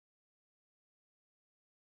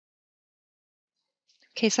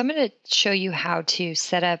Okay, so I'm going to show you how to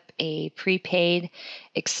set up a prepaid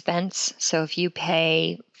expense. So if you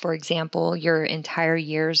pay, for example, your entire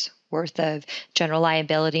year's worth of general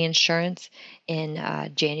liability insurance in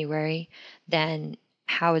January, then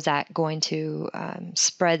how is that going to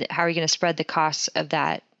how are you going to spread the costs of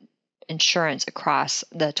that insurance across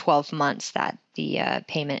the 12 months that the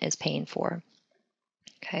payment is paying for?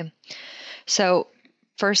 Okay, so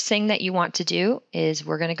first thing that you want to do is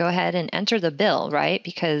we're going to go ahead and enter the bill, right?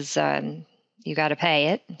 Because you got to pay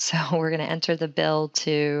it. So we're going to enter the bill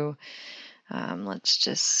to, let's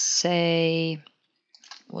just say,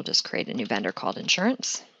 we'll just create a new vendor called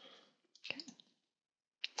insurance. Okay.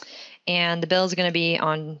 And the bill is going to be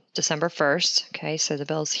on December 1st. Okay, so the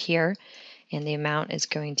bill's here, and the amount is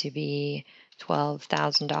going to be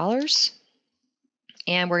 $12,000.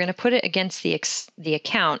 And we're going to put it against the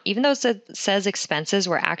account. Even though it says expenses,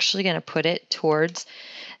 we're actually going to put it towards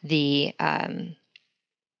the other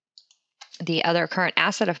current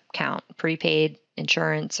asset account, prepaid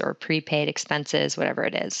insurance or prepaid expenses, whatever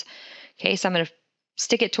it is. Okay, so I'm going to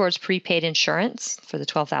stick it towards prepaid insurance for the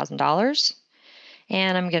 $12,000.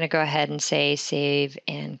 And I'm going to go ahead and say save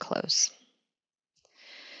and close.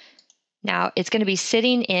 Now it's going to be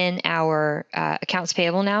sitting in our accounts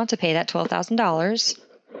payable now to pay that $12,000.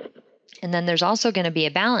 And then there's also going to be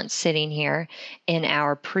a balance sitting here in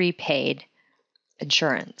our prepaid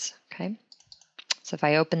insurance. Okay. So if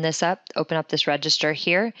I open up this register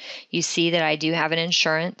here, you see that I do have an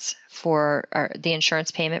insurance for the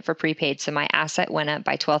insurance payment for prepaid. So my asset went up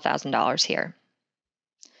by $12,000 here.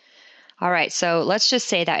 All right, so let's just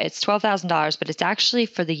say that it's $12,000, but it's actually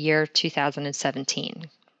for the year 2017.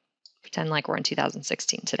 Pretend like we're in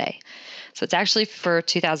 2016 today. So it's actually for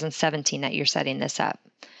 2017 that you're setting this up.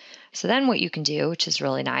 So then what you can do, which is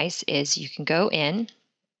really nice, is you can go in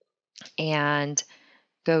and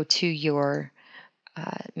go to your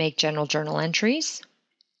make general journal entries.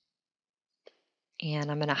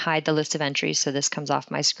 And I'm going to hide the list of entries so this comes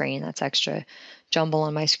off my screen. That's extra jumble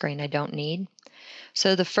on my screen I don't need.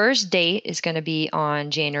 So the first date is going to be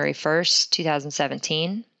on January 1st,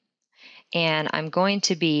 2017. And I'm going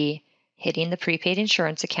to be hitting the prepaid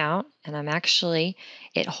insurance account, and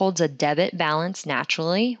it holds a debit balance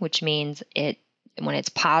naturally, which means when it's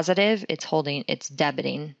positive, it's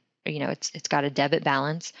debiting, it's got a debit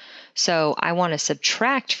balance. So I want to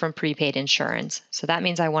subtract from prepaid insurance. So that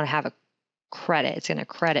means I want to have a credit. It's going to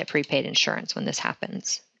credit prepaid insurance when this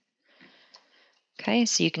happens. Okay,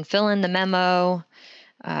 so you can fill in the memo,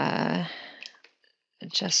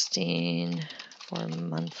 adjusting for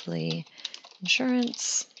monthly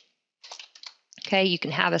insurance. Okay, you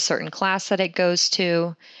can have a certain class that it goes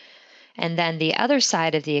to. And then the other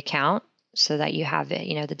side of the account, so that you have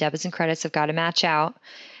it, the debits and credits have got to match out.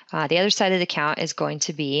 The other side of the account is going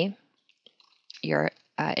to be your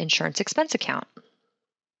insurance expense account.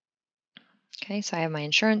 Okay, so I have my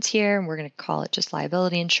insurance here, and we're going to call it just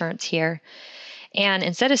liability insurance here. And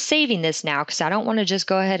instead of saving this now, because I don't want to just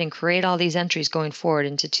go ahead and create all these entries going forward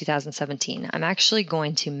into 2017, I'm actually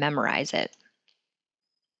going to memorize it.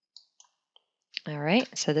 All right,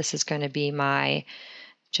 so this is going to be my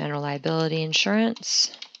general liability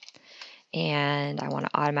insurance, and I want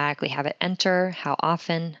to automatically have it enter how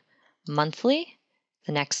often, monthly.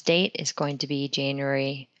 The next date is going to be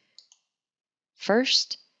January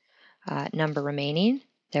 1st. Number remaining,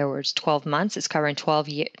 there was 12 months. It's covering 12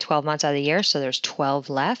 months out of the year, so there's 12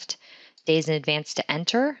 left. Days in advance to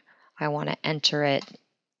enter. I want to enter it,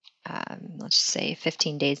 let's say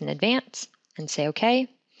 15 days in advance, and say OK.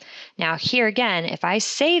 Now here again, if I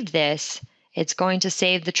save this, it's going to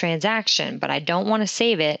save the transaction, but I don't want to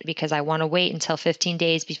save it because I want to wait until 15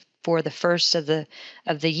 days before the first of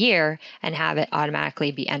the year and have it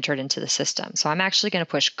automatically be entered into the system. So I'm actually going to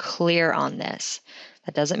push clear on this.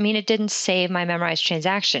 That doesn't mean it didn't save my memorized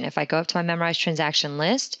transaction. If I go up to my memorized transaction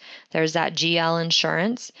list, there's that GL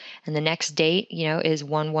insurance, and the next date, is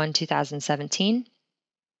 1/1/2017.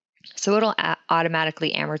 So it'll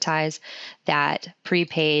automatically amortize that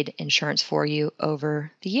prepaid insurance for you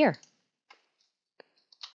over the year.